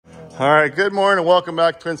All right, good morning and welcome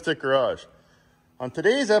back to Twin Stick Garage. On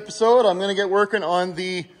today's episode, I'm going to get working on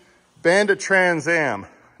the Bandit TransAm.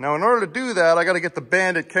 Now, in order to do that, I got to get the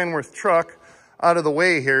Bandit Kenworth truck out of the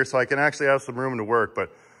way here so I can actually have some room to work.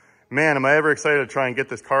 But man, am I ever excited to try and get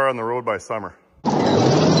this car on the road by summer.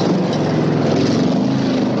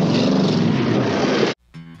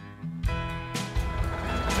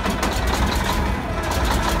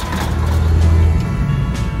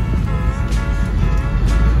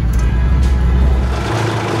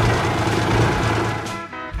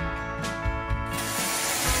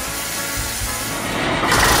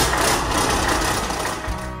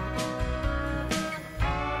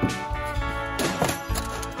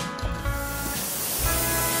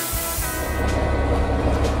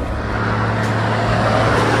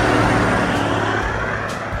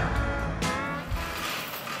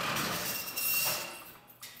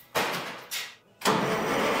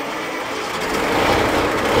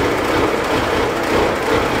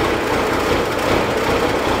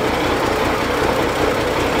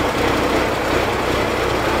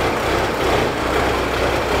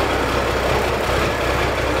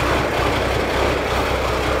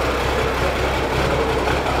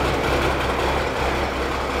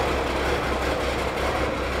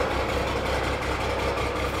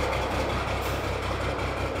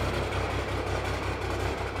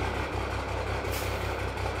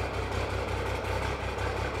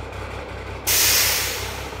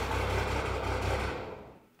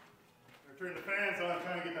 Turn the fans on,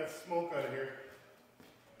 trying to get that smoke out of here.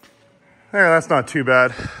 There, that's not too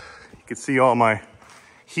bad. You can see all my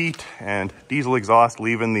heat and diesel exhaust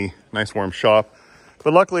leaving the nice warm shop.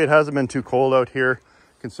 But luckily it hasn't been too cold out here,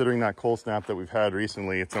 considering that cold snap that we've had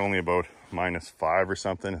recently. It's only about -5 or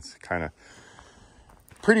something. It's kind of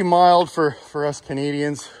pretty mild for us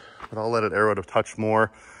Canadians, but I'll let it air out a touch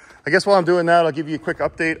more. I guess while I'm doing that, I'll give you a quick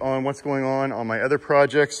update on what's going on my other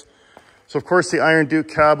projects. So of course, the Iron Duke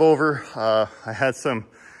cab over, I had some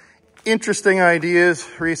interesting ideas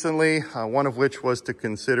recently, one of which was to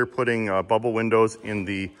consider putting bubble windows in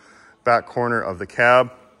the back corner of the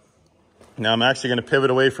cab. Now I'm actually gonna pivot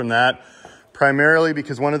away from that, primarily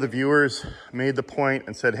because one of the viewers made the point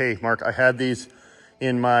and said, hey, Mark, I had these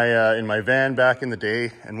in my van back in the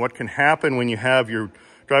day, and what can happen when you're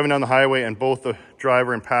driving down the highway and both the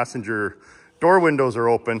driver and passenger door windows are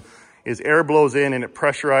open is air blows in and it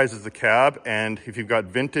pressurizes the cab, and if you've got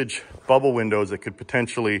vintage bubble windows, it could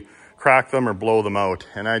potentially crack them or blow them out.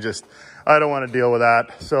 And I don't want to deal with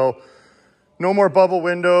that. So no more bubble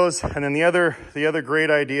windows. And then the other great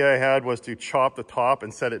idea I had was to chop the top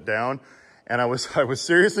and set it down. And I was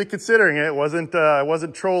seriously considering it. I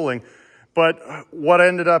wasn't trolling. But what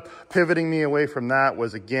ended up pivoting me away from that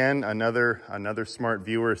was, again, another smart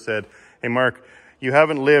viewer said, hey, Mark, you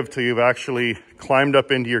haven't lived till you've actually climbed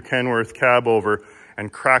up into your Kenworth cab over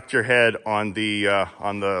and cracked your head on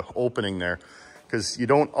the opening there, because you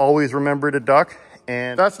don't always remember to duck,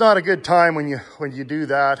 and that's not a good time when you do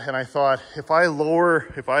that. And I thought, if I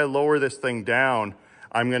lower this thing down,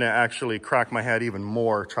 I'm gonna actually crack my head even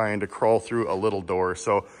more trying to crawl through a little door.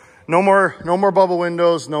 So no more bubble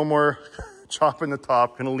windows, no more chopping the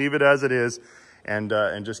top. Gonna leave it as it is and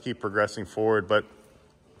just keep progressing forward. But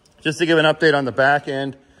just to give an update on the back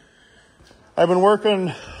end, I've been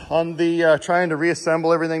working on the trying to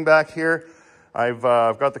reassemble everything back here. I've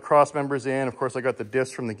got the cross members in. Of course, I got the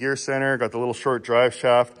diffs from the gear center, got the little short drive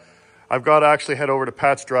shaft. I've got to actually head over to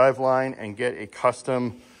Pat's Driveline and get a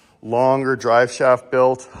custom longer drive shaft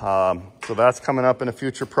built. So that's coming up in a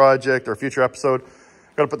future project or future episode.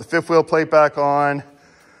 Got to put the fifth wheel plate back on.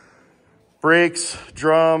 Brakes,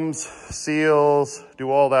 drums, seals, do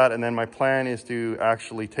all that. And then my plan is to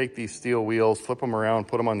actually take these steel wheels, flip them around,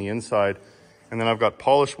 put them on the inside. And then I've got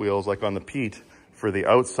polished wheels like on the Pete for the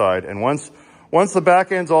outside. And once the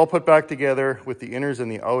back end's all put back together with the inners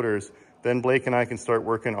and the outers, then Blake and I can start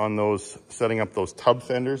working on those, setting up those tub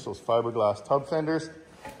fenders, those fiberglass tub fenders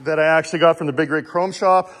that I actually got from the Big Rig Chrome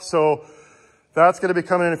Shop. So that's gonna be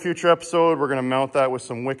coming in a future episode. We're gonna mount that with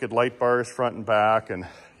some wicked light bars front and back. And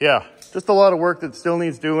yeah, just a lot of work that still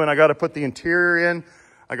needs doing. I got to put the interior in.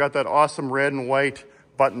 I got that awesome red and white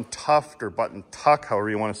button tuft or button tuck, however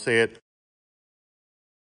you want to say it,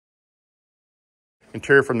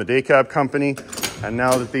 interior from the day cab company. And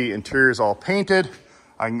now that the interior is all painted,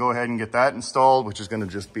 I can go ahead and get that installed, which is going to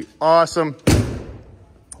just be awesome.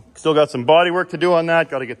 Still got some body work to do on that.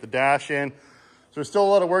 Got to get the dash in. So there's still a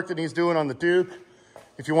lot of work that needs doing on the Duke.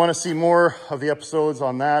 If you want to see more of the episodes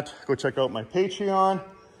on that, go check out my Patreon.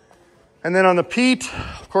 And then on the Pete,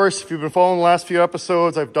 of course, if you've been following the last few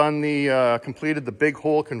episodes, I've done completed the big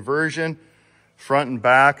hole conversion front and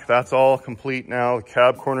back, that's all complete now. The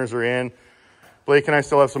cab corners are in. Blake and I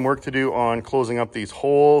still have some work to do on closing up these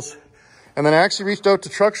holes. And then I actually reached out to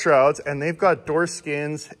Truck Shrouds, and they've got door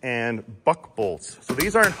skins and buck bolts. So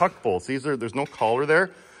these aren't huck bolts. There's no collar there.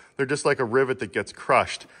 They're just like a rivet that gets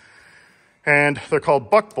crushed. And they're called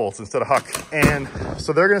buck bolts instead of huck. And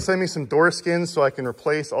so they're gonna send me some door skins so I can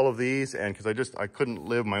replace all of these. And because I couldn't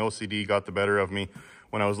live, my OCD got the better of me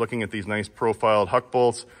when I was looking at these nice profiled huck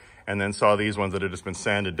bolts and then saw these ones that had just been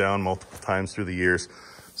sanded down multiple times through the years.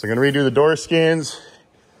 So I'm gonna redo the door skins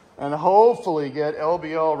and hopefully get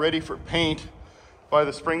LBL ready for paint by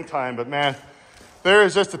the springtime. But man, there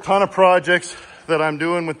is just a ton of projects that I'm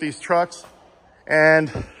doing with these trucks, and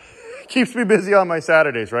it keeps me busy on my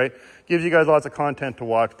Saturdays, right? Gives you guys lots of content to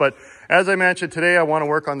watch. But as I mentioned today, I want to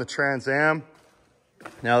work on the Trans Am.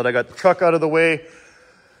 Now that I got the truck out of the way,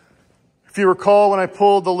 if you recall, when I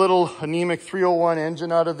pulled the little anemic 301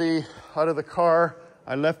 engine out of the car,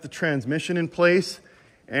 I left the transmission in place.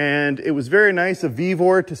 And it was very nice of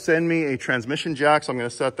Vevor to send me a transmission jack. So I'm going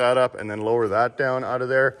to set that up and then lower that down out of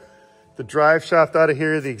there. The drive shaft out of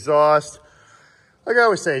here, the exhaust. Like I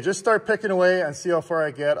always say, just start picking away and see how far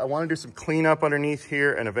I get. I want to do some cleanup underneath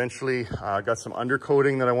here, and eventually I got some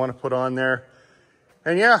undercoating that I want to put on there.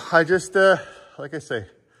 And yeah, I just, like I say,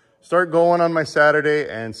 start going on my Saturday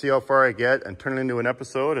and see how far I get and turn it into an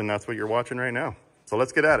episode. And that's what you're watching right now. So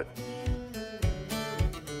let's get at it.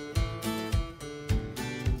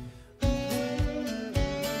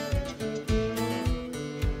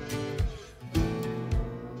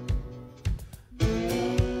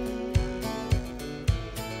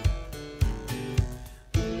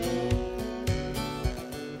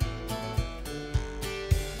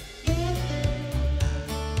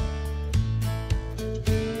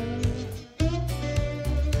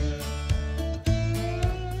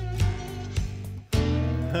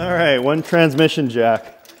 All right, one transmission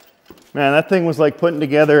jack. Man, that thing was like putting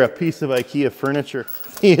together a piece of IKEA furniture.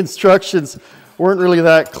 The instructions weren't really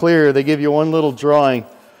that clear. They give you one little drawing.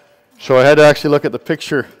 So I had to actually look at the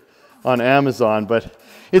picture on Amazon, but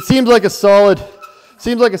it seems like a solid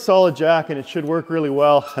jack, and it should work really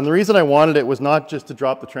well. And the reason I wanted it was not just to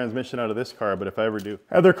drop the transmission out of this car, but if I ever do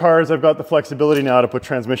other cars, I've got the flexibility now to put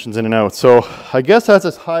transmissions in and out. So I guess that's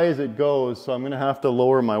as high as it goes. So I'm gonna have to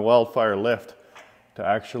lower my Wildfire lift to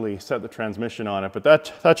actually set the transmission on it, but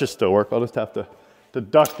that should still work. I'll just have to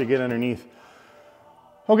duck to get underneath.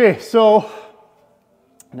 Okay, so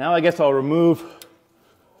now I guess I'll remove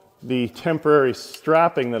the temporary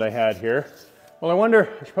strapping that I had here. Well, I wonder,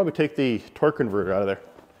 I should probably take the torque converter out of there,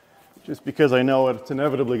 just because I know it's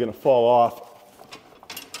inevitably gonna fall off.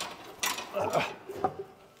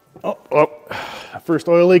 First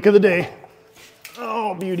oil leak of the day.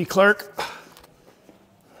 Oh, beauty, Clark.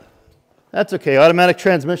 That's okay, automatic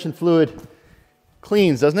transmission fluid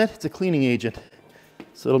cleans, doesn't it? It's a cleaning agent.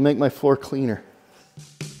 So it'll make my floor cleaner.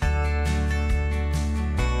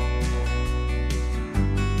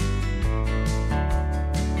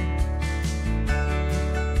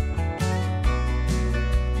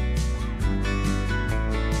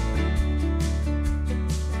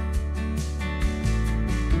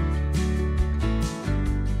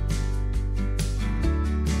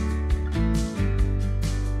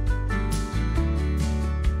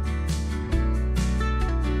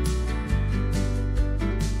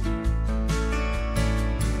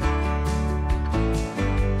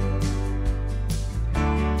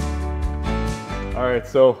 All right,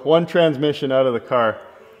 so one transmission out of the car.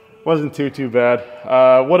 Wasn't too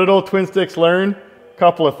bad. What did old Twin Sticks learn?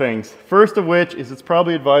 Couple of things. First of which is it's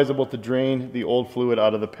probably advisable to drain the old fluid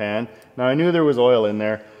out of the pan. Now I knew there was oil in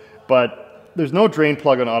there, but there's no drain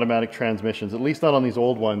plug on automatic transmissions, at least not on these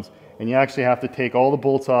old ones. And you actually have to take all the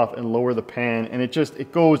bolts off and lower the pan, and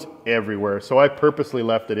it goes everywhere. So I purposely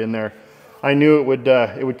left it in there. I knew it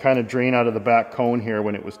would kind of drain out of the back cone here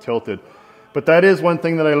when it was tilted. But that is one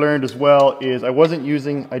thing that I learned as well, is I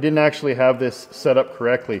didn't actually have this set up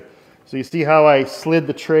correctly. So you see how I slid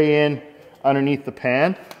the tray in underneath the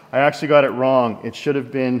pan? I actually got it wrong. It should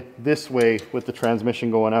have been this way with the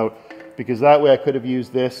transmission going out, because that way I could have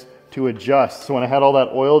used this to adjust. So when I had all that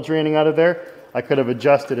oil draining out of there, I could have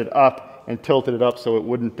adjusted it up and tilted it up so it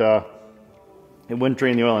wouldn't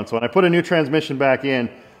drain the oil in. So when I put a new transmission back in,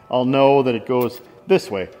 I'll know that it goes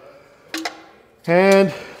this way.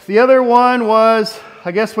 And the other one was,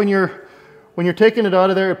 I guess when you're taking it out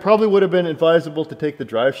of there, it probably would have been advisable to take the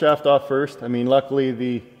drive shaft off first. I mean, luckily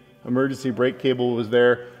the emergency brake cable was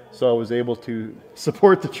there, so I was able to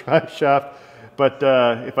support the drive shaft. But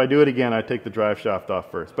if I do it again, I'd take the drive shaft off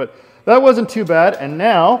first. But that wasn't too bad. And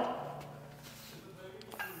now,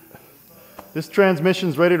 this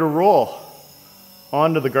transmission's ready to roll.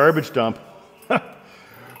 onto the garbage dump.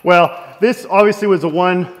 Well, this obviously was a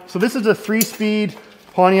so this is a 3-speed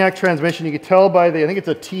Pontiac transmission. You could tell by I think it's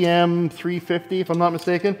a TM 350 if I'm not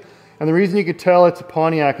mistaken. And the reason you could tell it's a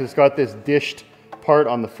Pontiac is it's got this dished part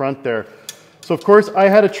on the front there. So of course I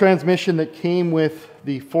had a transmission that came with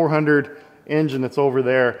the 400 engine that's over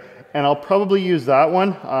there, and I'll probably use that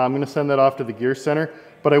one. I'm going to send that off to the gear center,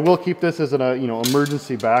 but I will keep this as an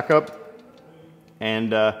emergency backup.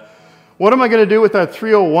 And what am I going to do with that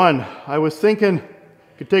 301? I was thinking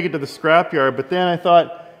I could take it to the scrapyard, but then I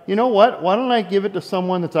thought, you know what? Why don't I give it to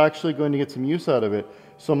someone that's actually going to get some use out of it?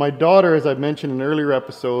 So my daughter, as I've mentioned in earlier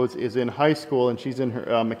episodes, is in high school and she's in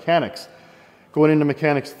her mechanics, going into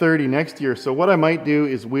mechanics 30 next year. So what I might do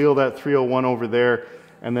is wheel that 301 over there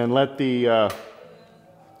and then let the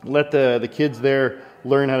kids there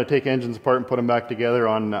learn how to take engines apart and put them back together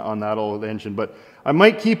on that old engine. But I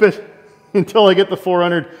might keep it until I get the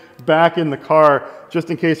 400 back in the car, just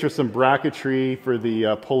in case there's some bracketry for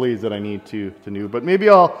the pulleys that I need to do. But maybe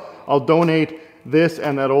I'll donate this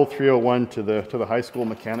and that old 301 to the high school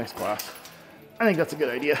mechanics class. I think that's a good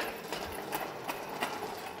idea.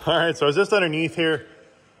 All right, so I was just underneath here,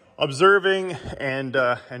 observing and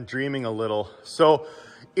dreaming a little. So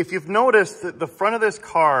if you've noticed that the front of this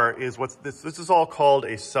car is this is all called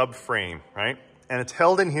a subframe, right? And it's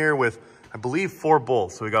held in here with, I believe, 4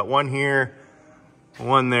 bolts. So we got one here,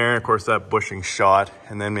 one there, of course that bushing shot,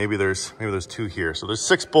 and then maybe there's 2 here. So there's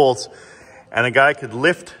 6 bolts, and a guy could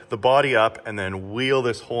lift the body up and then wheel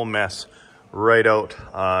this whole mess right out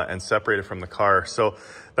and separate it from the car. So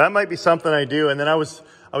that might be something I do. And then I was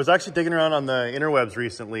actually digging around on the interwebs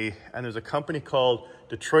recently, and there's a company called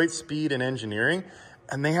Detroit Speed and Engineering,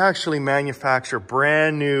 and they actually manufacture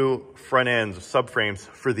brand new front ends, subframes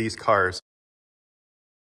for these cars.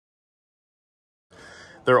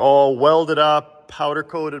 They're all welded up, powder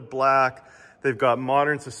coated black. They've got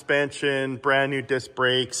modern suspension, brand new disc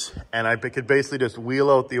brakes, and I could basically just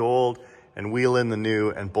wheel out the old and wheel in the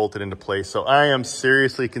new and bolt it into place. So I am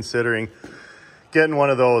seriously considering getting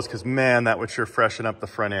one of those, because man, that would sure freshen up the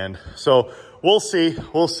front end. So we'll see.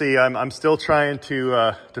 I'm still trying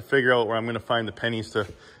to figure out where I'm going to find the pennies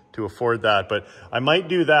to afford that, but I might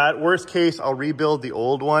do that. Worst case, I'll rebuild the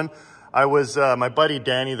old one. I was my buddy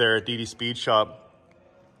Danny there at DD Speed Shop.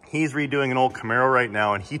 He's redoing an old Camaro right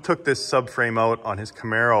now, and he took this subframe out on his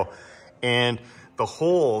Camaro, and the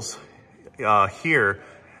holes here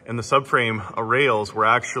in the subframe rails were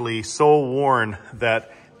actually so worn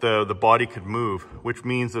that the body could move, which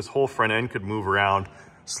means this whole front end could move around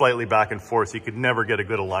slightly back and forth. So you could never get a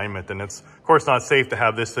good alignment, and it's of course not safe to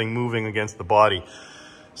have this thing moving against the body.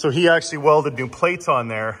 So he actually welded new plates on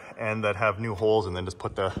there and that have new holes, and then just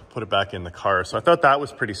put it back in the car. So I thought that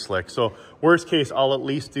was pretty slick. So worst case, I'll at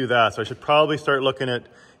least do that. So I should probably start looking at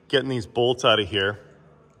getting these bolts out of here.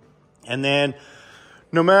 And then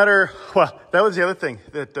no matter, well, that was the other thing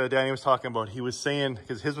that Danny was talking about. He was saying,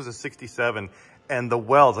 because his was a 67, and the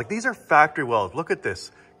welds, like these are factory welds. Look at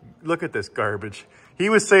this garbage. He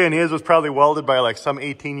was saying his was probably welded by like some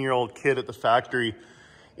 18-year-old kid at the factory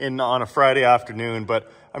on a Friday afternoon.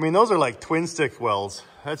 But I mean, those are like twin stick welds.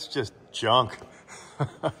 That's just junk.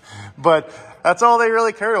 But that's all they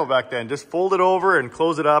really cared about back then. Just fold it over and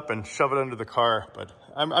close it up and shove it under the car. But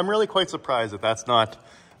I'm really quite surprised that that's not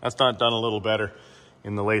done a little better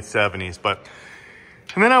in the late 70s. But,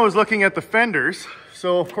 and then I was looking at the fenders.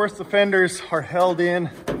 So of course the fenders are held in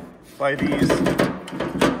by these,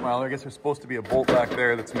 well, I guess there's supposed to be a bolt back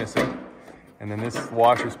there that's missing. And then this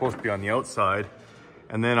washer is supposed to be on the outside.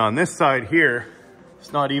 And then on this side here,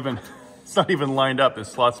 it's not even lined up.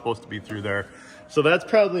 This slot's supposed to be through there. So that's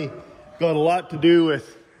probably got a lot to do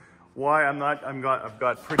with why I've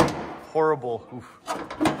got pretty horrible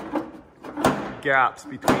gaps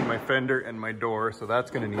between my fender and my door. So that's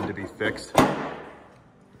gonna need to be fixed.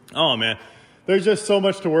 Oh man, there's just so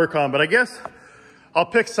much to work on, but I guess I'll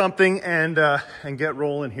pick something and get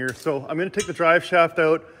rolling here. So I'm gonna take the drive shaft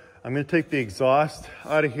out. I'm gonna take the exhaust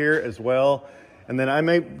out of here as well. And then I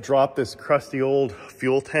might drop this crusty old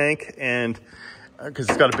fuel tank, and because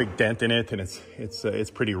it's got a big dent in it and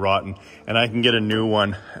it's pretty rotten, and I can get a new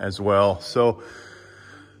one as well. So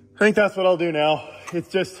I think that's what I'll do now. It's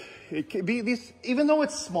just, it can be these, even though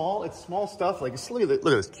it's small stuff. Like look at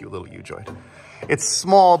this cute little U-joint. It's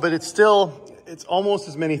small, but it's almost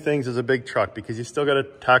as many things as a big truck, because you still got to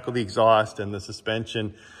tackle the exhaust and the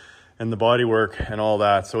suspension and the bodywork and all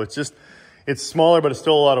that. So it's smaller, but it's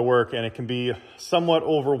still a lot of work, and it can be somewhat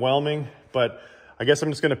overwhelming. But I guess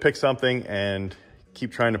I'm just going to pick something and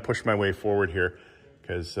keep trying to push my way forward here,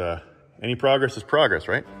 because any progress is progress,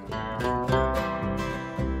 right?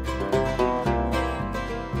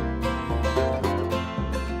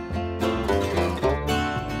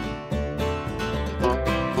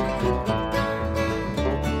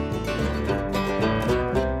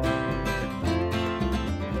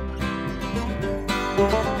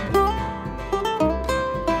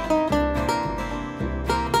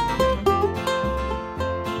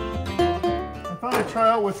 to try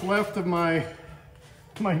out what's left of my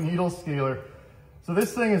needle scaler. So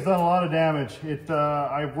this thing has done a lot of damage.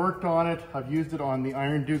 I've worked on it. I've used it on the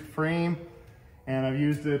Iron Duke frame, and I've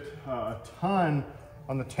used it a ton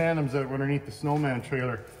on the tandems that were underneath the Snowman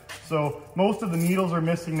trailer. So most of the needles are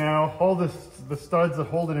missing now. All the studs that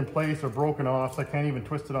hold it in place are broken off, so I can't even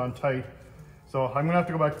twist it on tight. So I'm gonna have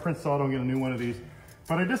to go back to Prince Auto and get a new one of these.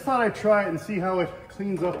 But I just thought I'd try it and see how it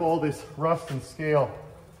cleans up all this rust and scale.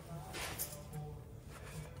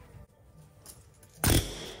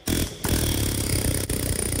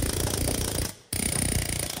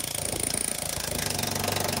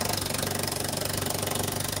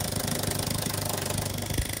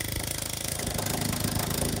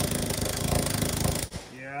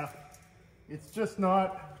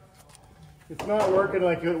 It's not working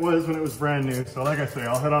like it was when it was brand new. So like I say,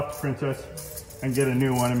 I'll head off to Princess and get a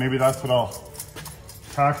new one, and maybe that's what I'll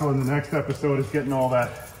tackle in the next episode, is getting all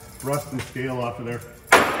that rust and scale off of there.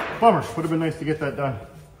 Bummer, would have been nice to get that done.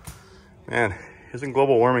 Man, isn't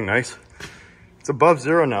global warming nice? It's above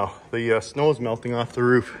zero now. The snow's melting off the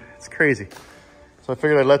roof. It's crazy. So I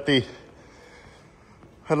figured I'd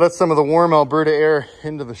let some of the warm Alberta air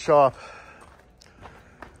into the shop.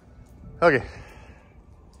 Okay,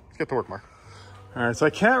 let's get to work, Mark. All right, so I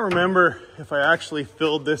can't remember if I actually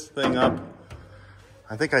filled this thing up.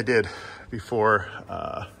 I think I did before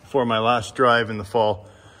my last drive in the fall.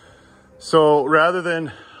 So rather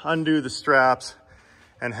than undo the straps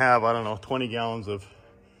and have, I don't know, 20 gallons of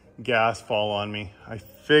gas fall on me, I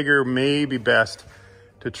figure maybe best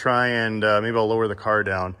to try and maybe I'll lower the car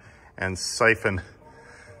down and siphon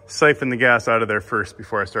the gas out of there first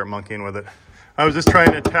before I start monkeying with it. I was just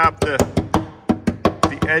trying to tap the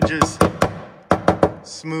edges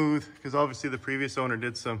smooth, because obviously the previous owner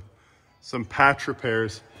did some patch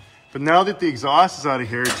repairs. But now that the exhaust is out of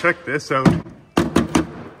here, check this out.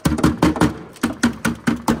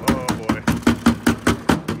 Oh boy.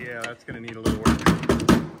 Yeah, that's gonna need a little work.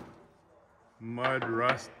 Mud,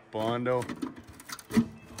 rust, Bondo.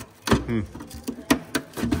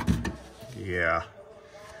 Yeah.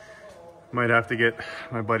 Might have to get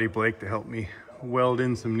my buddy Blake to help me weld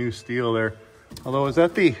in some new steel there. Although, is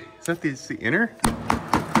that the inner?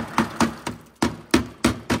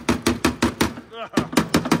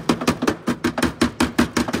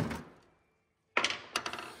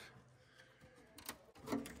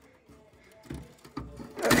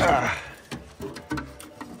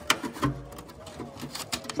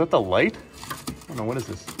 Is that the light? I don't know, what is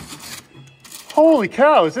this? Holy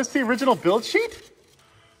cow, is this the original build sheet?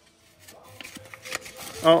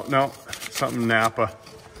 Oh, no, something Napa.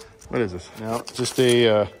 What is this? No, just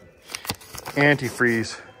a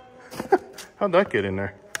antifreeze. How'd that get in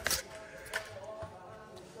there?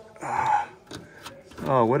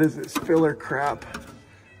 Oh, what is this filler crap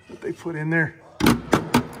that they put in there?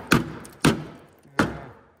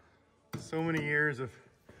 So many years of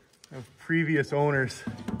previous owners.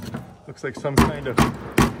 Looks like some kind of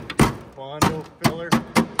Bondo filler.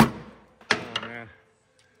 Oh man.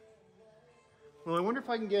 Well, I wonder if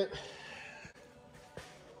I can get...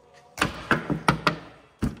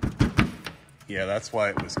 Yeah, that's why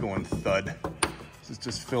it was going thud. This is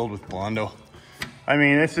just filled with Bondo. I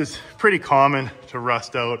mean, this is pretty common to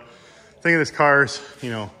rust out. Think of this car's, you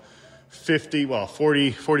know,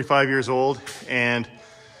 40, 45 years old, and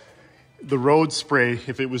the road spray,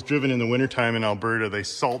 if it was driven in the wintertime in Alberta, they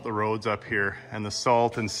salt the roads up here, and the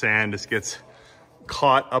salt and sand just gets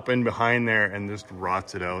caught up in behind there and just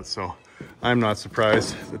rots it out. So I'm not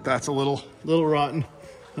surprised that that's a little rotten.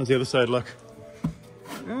 How's the other side look?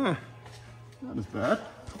 Yeah, not as bad.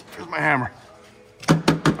 Here's my hammer.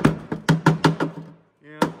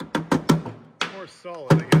 Yeah, more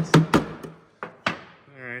solid, I guess.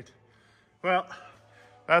 All right. Well,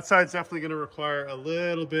 that side's definitely going to require a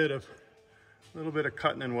little bit of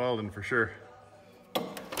cutting and welding for sure.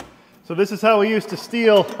 So this is how we used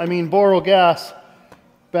to borrow gas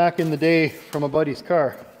back in the day from a buddy's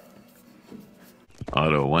car.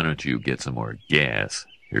 Otto, why don't you get some more gas?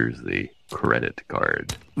 Here's the credit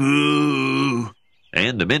card. Ooh.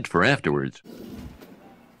 And the mint for afterwards.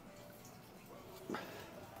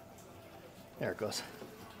 There it goes.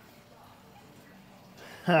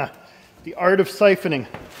 Ha, the art of siphoning.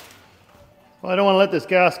 Well, I don't want to let this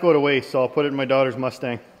gas go to waste, so I'll put it in my daughter's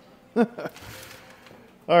Mustang. All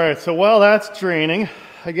right, so while that's draining,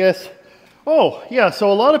 I guess... Oh, yeah,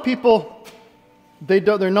 so a lot of people,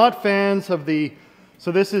 they're not fans of the...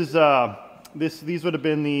 So this is, these would have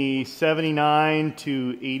been the 79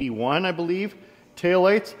 to 81, I believe,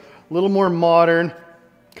 taillights. A little more modern,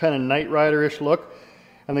 kind of Knight Rider-ish look.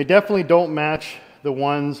 And they definitely don't match the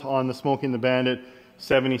ones on the Smokey and the Bandit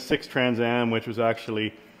 76 Trans Am, which was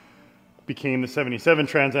actually became the 77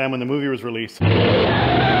 Trans Am when the movie was released.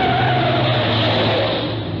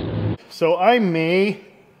 So I may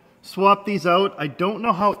swap these out. I don't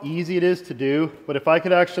know how easy it is to do, but if I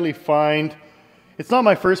could actually find, it's not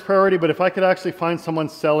my first priority, but if I could actually find someone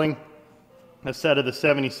selling a set of the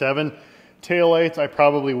 77 taillights, I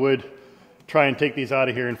probably would try and take these out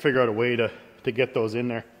of here and figure out a way to get those in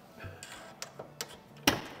there.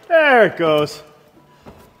 There it goes.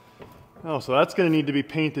 Oh, so that's going to need to be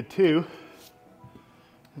painted too.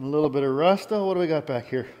 And a little bit of rust. Oh, what do we got back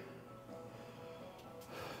here?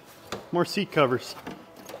 More seat covers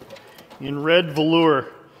in red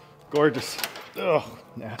velour. Gorgeous. Oh,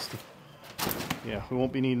 nasty. Yeah, we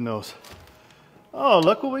won't be needing those. Oh,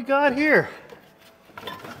 look what we got here.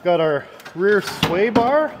 Got our rear sway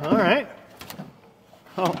bar. All right.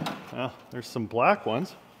 Oh, well, there's some black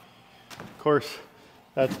ones. Of course,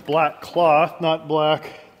 that's black cloth, not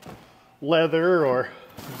black leather or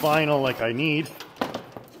vinyl like I need.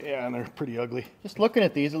 Yeah, and they're pretty ugly. Just looking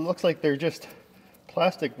at these, it looks like they're just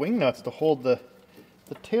plastic wing nuts to hold the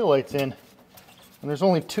taillights in. And there's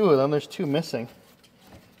only 2 of them. There's 2 missing.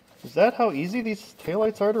 Is that how easy these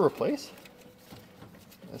taillights are to replace?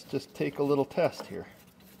 Let's just take a little test here.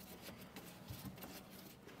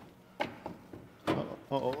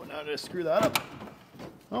 Uh-oh, now did I screw that up?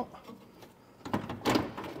 Oh.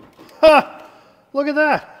 Ha! Look at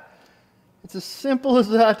that. It's as simple as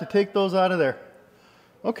that to take those out of there.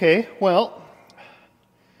 Okay, well,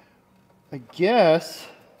 I guess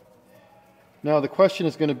now the question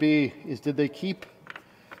is going to be, is did they keep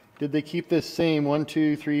this same 1,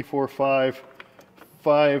 2, 3, 4,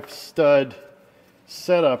 5 stud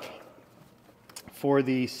setup for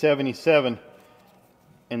the 77,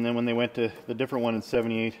 and then when they went to the different one in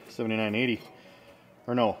 78, 79, 80,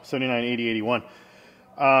 or no, 79, 80, 81.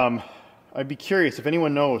 I'd be curious if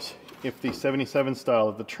anyone knows if the 77 style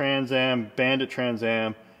of the Trans Am, Bandit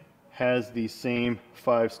TransAm, has the same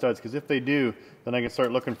 5 studs. Because if they do, then I can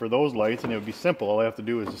start looking for those lights, and it would be simple. All I have to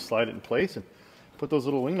do is just slide it in place and put those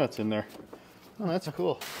little wing nuts in there. Oh, that's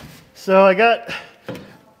cool. So I got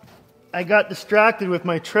distracted with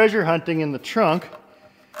my treasure hunting in the trunk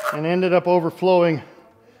and ended up overflowing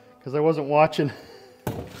because I wasn't watching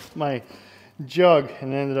my jug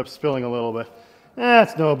and ended up spilling a little bit.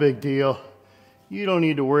 That's no big deal. You don't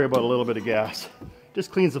need to worry about a little bit of gas.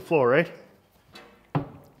 Just cleans the floor, right?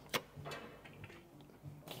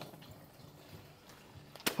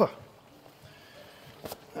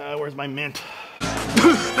 Where's my mint?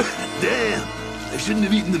 Damn, I shouldn't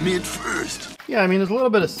have eaten the mint first. Yeah, I mean, there's a little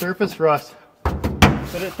bit of surface rust,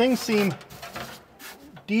 but things seem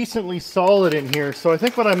decently solid in here. So I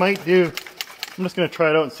think what I might do, I'm just going to try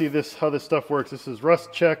it out and see how this stuff works. This is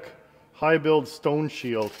Rust Check High Build Stone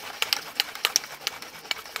Shield.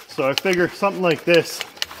 So I figure something like this,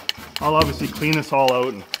 I'll obviously clean this all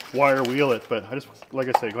out and wire wheel it, but I just, like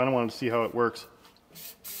I said, I kind of wanted to see how it works.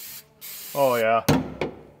 Oh yeah,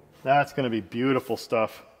 that's going to be beautiful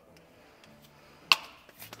stuff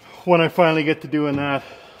when I finally get to doing that.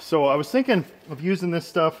 So I was thinking of using this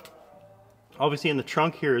stuff obviously in the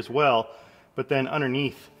trunk here as well, but then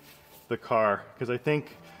underneath the car, because I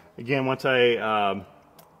think, again, once I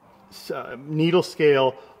needle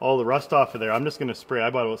scale all the rust off of there, I'm just going to spray. I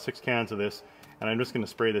bought about 6 cans of this, and I'm just going to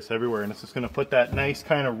spray this everywhere, and it's just going to put that nice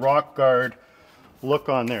kind of rock guard look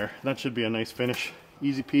on there. That should be a nice finish.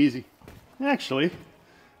 Easy peasy. Actually,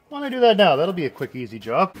 why don't I do that now? That'll be a quick, easy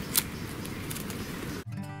job.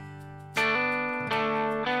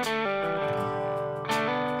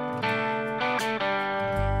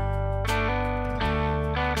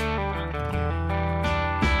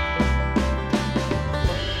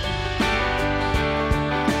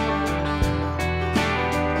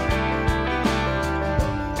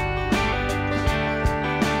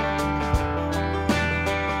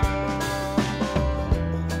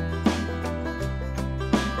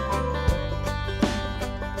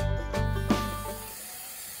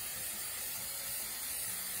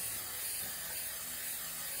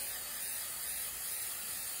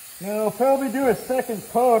 Now I'll probably do a second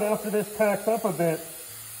coat after this packs up a bit.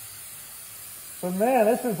 But man,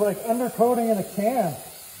 this is like undercoating in a can.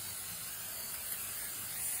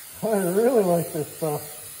 I really like this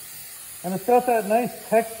stuff. And it's got that nice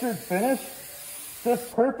textured finish.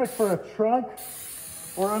 Just perfect for a trunk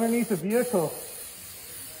or underneath a vehicle.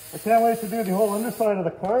 I can't wait to do the whole underside of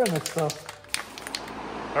the car in this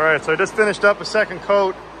stuff. All right, so I just finished up a second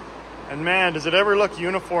coat, and man, does it ever look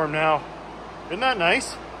uniform now. Isn't that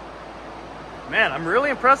nice? Man, I'm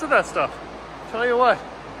really impressed with that stuff. Tell you what,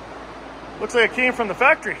 looks like it came from the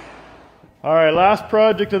factory. All right, last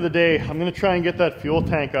project of the day. I'm gonna try and get that fuel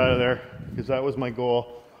tank out of there because that was my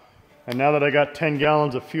goal. And now that I got 10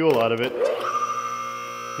 gallons of fuel out of it,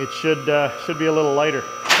 it should be a little lighter.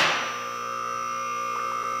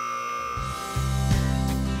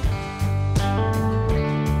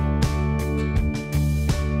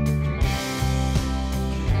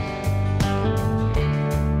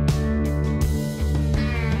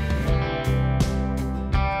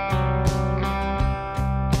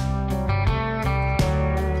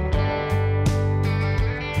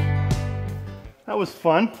 That was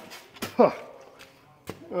fun. Huh.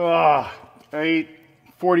 I ate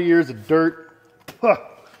 40 years of dirt. Huh.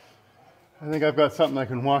 I think I've got something I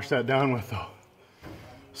can wash that down with though.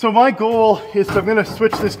 So my goal is I'm going to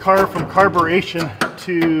switch this car from carburation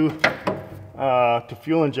to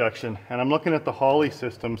fuel injection, and I'm looking at the Holley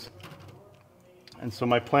systems. And so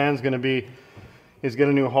my plan is going to be get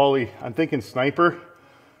a new Holley. I'm thinking Sniper.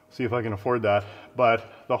 See if I can afford that.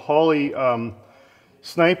 But the Holley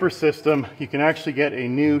Sniper system, you can actually get a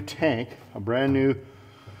new tank, a brand new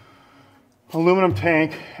aluminum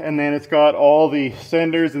tank, and then it's got all the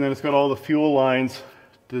senders, and then it's got all the fuel lines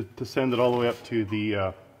to send it all the way up to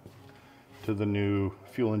the new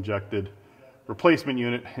fuel injected replacement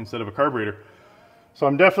unit instead of a carburetor. So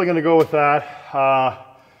I'm definitely going to go with that.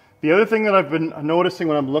 The other thing that I've been noticing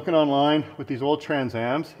when I'm looking online with these old Trans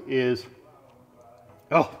Ams is,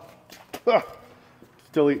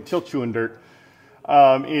 still chewing dirt.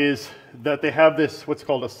 Is that they have this what's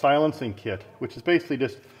called a silencing kit, which is basically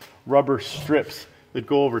just rubber strips that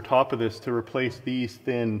go over top of this to replace these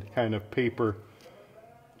thin kind of paper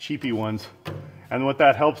cheapy ones. And what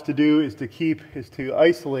that helps to do is to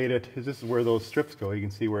isolate it, because this is where those strips go. You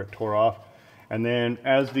can see where it tore off. And then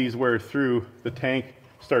as these wear through, the tank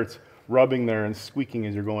starts rubbing there and squeaking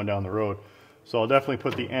as you're going down the road. So I'll definitely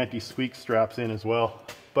put the anti-squeak straps in as well.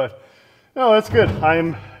 But no, that's good.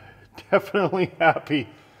 I'm definitely happy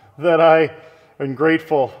that and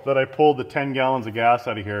grateful that I pulled the 10 gallons of gas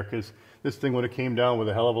out of here, because this thing would have came down with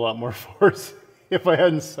a hell of a lot more force if I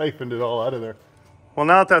hadn't siphoned it all out of there. Well,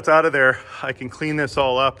 now that that's out of there, I can clean this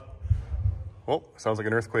all up. Oh, sounds like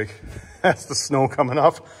an earthquake. That's the snow coming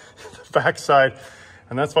off the backside.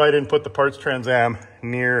 And that's why I didn't put the parts Trans Am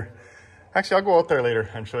near, actually I'll go out there later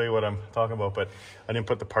and show you what I'm talking about, but I didn't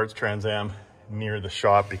put the parts Trans Am near the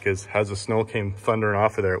shop because as the snow came thundering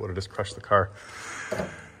off of there, it would have just crushed the car.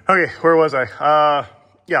 Okay, where was I?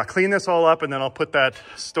 Yeah, clean this all up and then I'll put that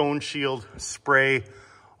Stone Shield spray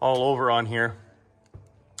all over on here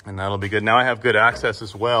and that'll be good. Now I have good access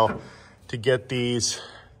as well to get these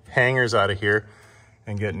hangers out of here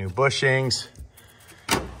and get new bushings.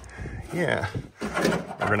 Yeah,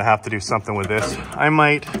 we're gonna have to do something with this. I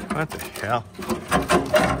might, what the hell?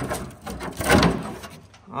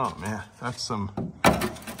 Oh man, that's some,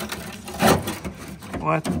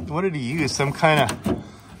 what did he use? Some kind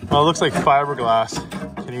of, well, it looks like fiberglass,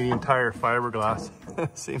 Canadian Tire fiberglass.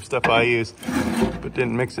 Same stuff I use, but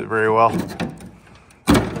didn't mix it very well.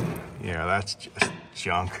 Yeah, that's just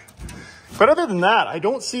junk. But other than that, I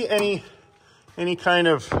don't see any kind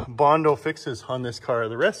of Bondo fixes on this car.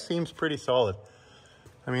 The rest seems pretty solid.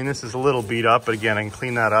 I mean, this is a little beat up, but again, I can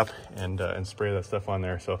clean that up and spray that stuff on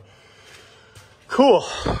there, so. Cool.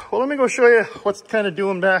 Well, let me go show you what's kind of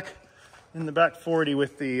doing back in the back 40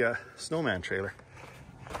 with the Snowman trailer.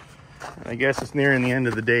 I guess it's nearing the end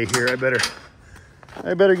of the day here. I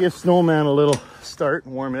better give Snowman a little start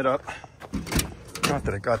and warm it up. Not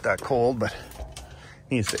that it got that cold, but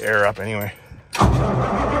it needs to air up anyway.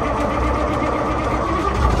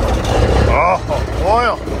 Oh,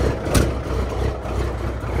 oil.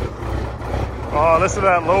 Oh, listen to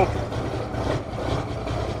that lope.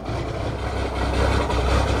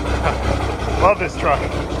 Love this truck.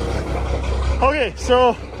 Okay,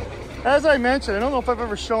 so as I mentioned, I don't know if I've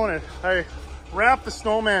ever shown it, I wrapped the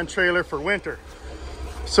Snowman trailer for winter.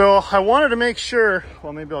 So I wanted to make sure,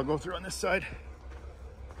 well, maybe I'll go through on this side.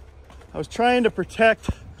 I was trying to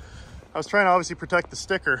obviously protect the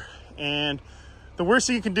sticker, and the worst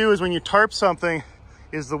thing you can do is when you tarp something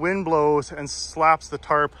is the wind blows and slaps the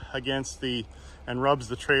tarp against and rubs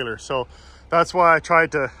the trailer. So that's why I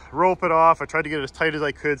tried to rope it off. I tried to get it as tight as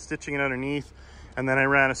I could, stitching it underneath, and then I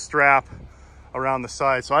ran a strap around the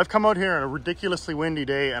side. So I've come out here on a ridiculously windy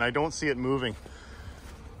day and I don't see it moving.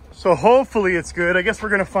 So hopefully it's good. I guess we're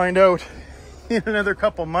gonna find out in another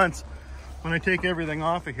couple months when I take everything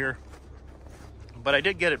off of here. But I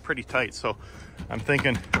did get it pretty tight, so I'm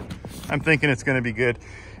thinking it's gonna be good.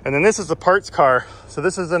 And then this is the parts car. So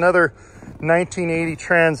this is another 1980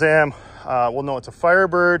 Trans Am. Well, no, it's a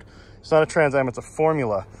Firebird. It's not a Trans Am, it's a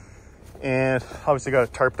Formula. And obviously got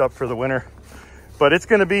it tarped up for the winter. But it's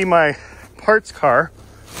gonna be my parts car.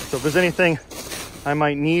 So if there's anything I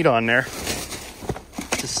might need on there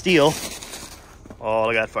to steal. Oh,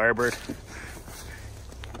 look at that Firebird.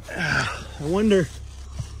 I wonder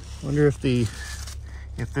if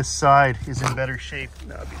this side is in better shape.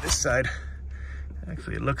 That'll be this side.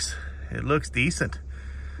 Actually, it looks decent.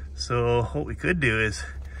 So what we could do is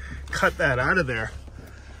cut that out of there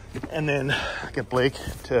and then get Blake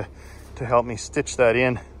to help me stitch that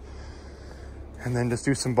in and then just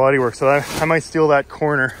do some body work. So I might steal that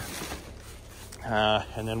corner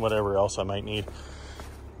and then whatever else I might need.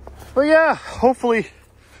 But yeah, hopefully.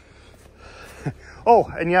 Oh,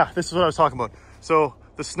 and yeah, this is what I was talking about. So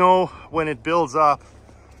the snow, when it builds up,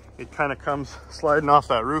 it kind of comes sliding off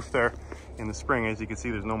that roof there in the spring. As you can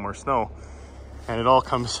see, there's no more snow. And it all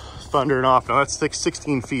comes thundering off. Now that's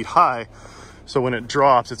 16 feet high. So when it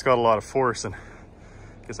drops, it's got a lot of force. And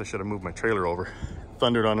I guess I should have moved my trailer over.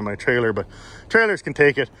 Thundered onto my trailer, but trailers can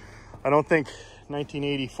take it. I don't think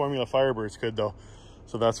 1980 Formula Firebirds could though.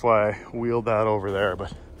 So that's why I wheeled that over there.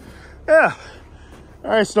 But yeah.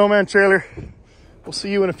 All right, Snowman trailer. We'll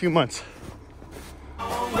see you in a few months.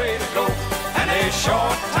 Long way to go and a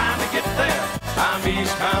short time to get there. I'm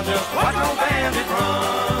eastbound, just watch no bandit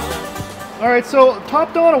run. All right, so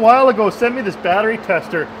TOPDON a while ago sent me this battery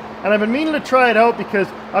tester, and I've been meaning to try it out because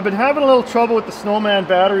I've been having a little trouble with the Snowman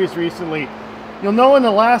batteries recently. You'll know in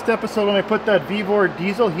the last episode when I put that Vevor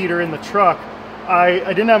diesel heater in the truck, I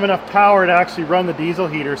didn't have enough power to actually run the diesel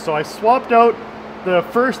heater, so I swapped out the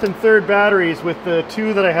first and third batteries with the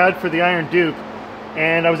two that I had for the Iron Duke,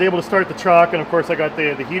 and I was able to start the truck, and of course I got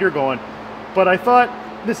the heater going. But I thought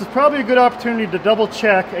this is probably a good opportunity to double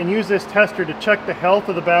check and use this tester to check the health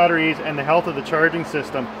of the batteries and the health of the charging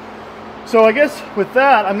system. So I guess with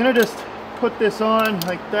that, I'm gonna just put this on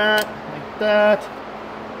like that, like that.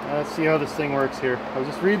 Let's see how this thing works here. I was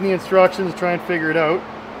just reading the instructions to try and figure it out.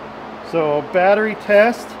 So battery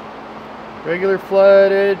test, regular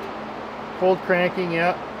flooded, cold cranking,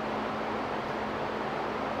 yeah.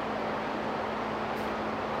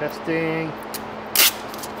 Testing.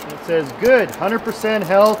 And it says good, 100%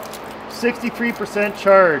 health, 63%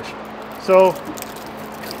 charge. So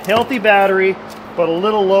healthy battery, but a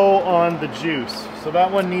little low on the juice. So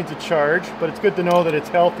that one needs a charge, but it's good to know that it's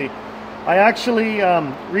healthy. I actually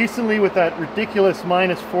recently, with that ridiculous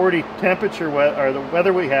 -40 temperature or the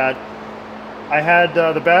weather we had, I had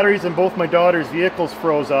the batteries in both my daughter's vehicles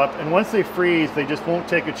froze up, and once they freeze, they just won't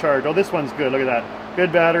take a charge. Oh, this one's good. Look at that.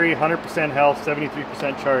 Good battery, 100% health,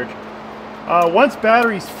 73% charge. Once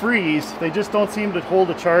batteries freeze, they just don't seem to hold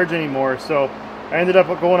a charge anymore. So I ended up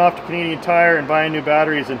going off to Canadian Tire and buying new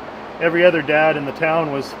batteries, and every other dad in the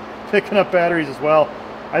town was picking up batteries as well.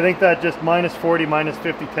 I think that just -40,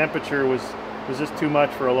 -50 temperature was just too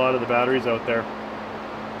much for a lot of the batteries out there.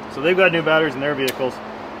 So they've got new batteries in their vehicles.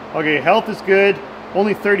 Okay, health is good,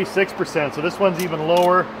 only 36%, so this one's even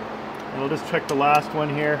lower. And we'll just check the last one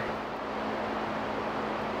here.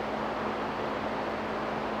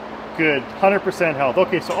 Good, 100% health.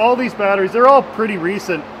 Okay, so all these batteries, they're all pretty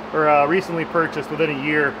recent, or recently purchased within a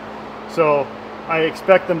year. So I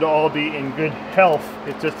expect them to all be in good health.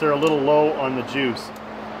 It's just they're a little low on the juice.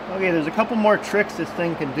 Okay, there's a couple more tricks this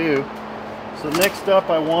thing can do. So next up,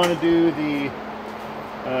 I want to do the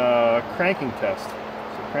cranking test.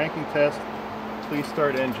 So cranking test, please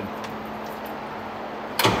start engine.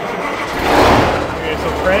 Okay, so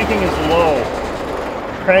cranking is low.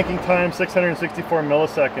 Cranking time 664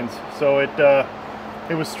 milliseconds. So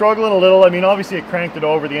it was struggling a little. I mean, obviously it cranked it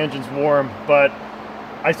over, the engine's warm, but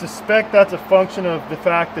I suspect that's a function of the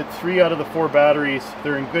fact that 3 out of the 4 batteries,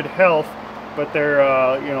 they're in good health, but they're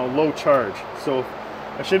you know, low charge. So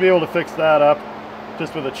I should be able to fix that up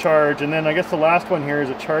just with a charge. And then I guess the last one here is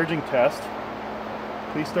a charging test.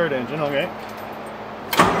 Please start engine. Okay.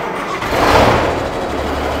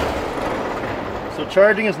 So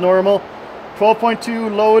charging is normal. 12.2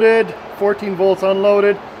 loaded, 14 volts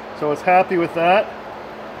unloaded. So it's happy with that.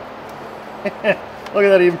 Look at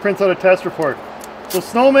that, it even prints out a test report. So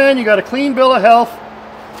Snowman, you got a clean bill of health.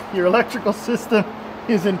 Your electrical system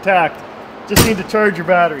is intact. Just need to charge your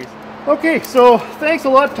batteries. Okay, so thanks a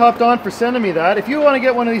lot TOPDON for sending me that. If you want to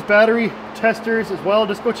get one of these battery testers as well,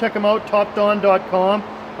 just go check them out, topdon.com,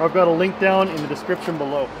 or I've got a link down in the description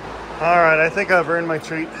below. All right, I think I've earned my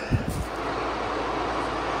treat.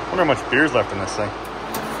 I wonder how much beer's left in this thing.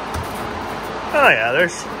 Oh yeah,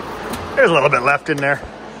 there's a little bit left in there.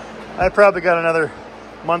 I probably got another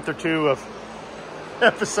month or 2 of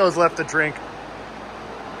episodes left to drink.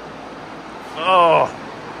 Oh,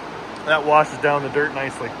 that washes down the dirt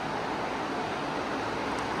nicely.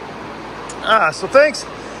 So thanks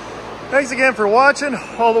again for watching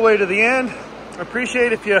all the way to the end. I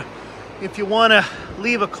appreciate if you if you want to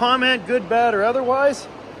leave a comment, good, bad, or otherwise.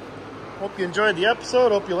 Hope you enjoyed the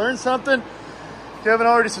episode. Hope you learned something. If you haven't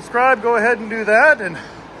already subscribed, go ahead and do that. And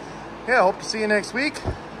yeah, hope to see you next week.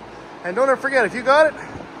 And don't ever forget, if you got it,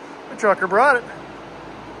 the trucker brought it.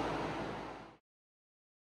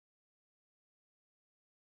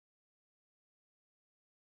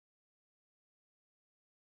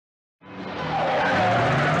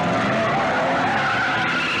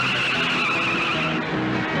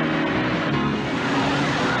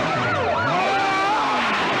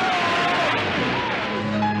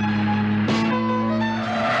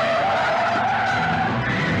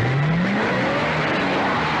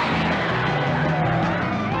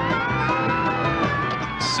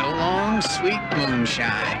 So long, sweet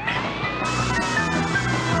moonshine.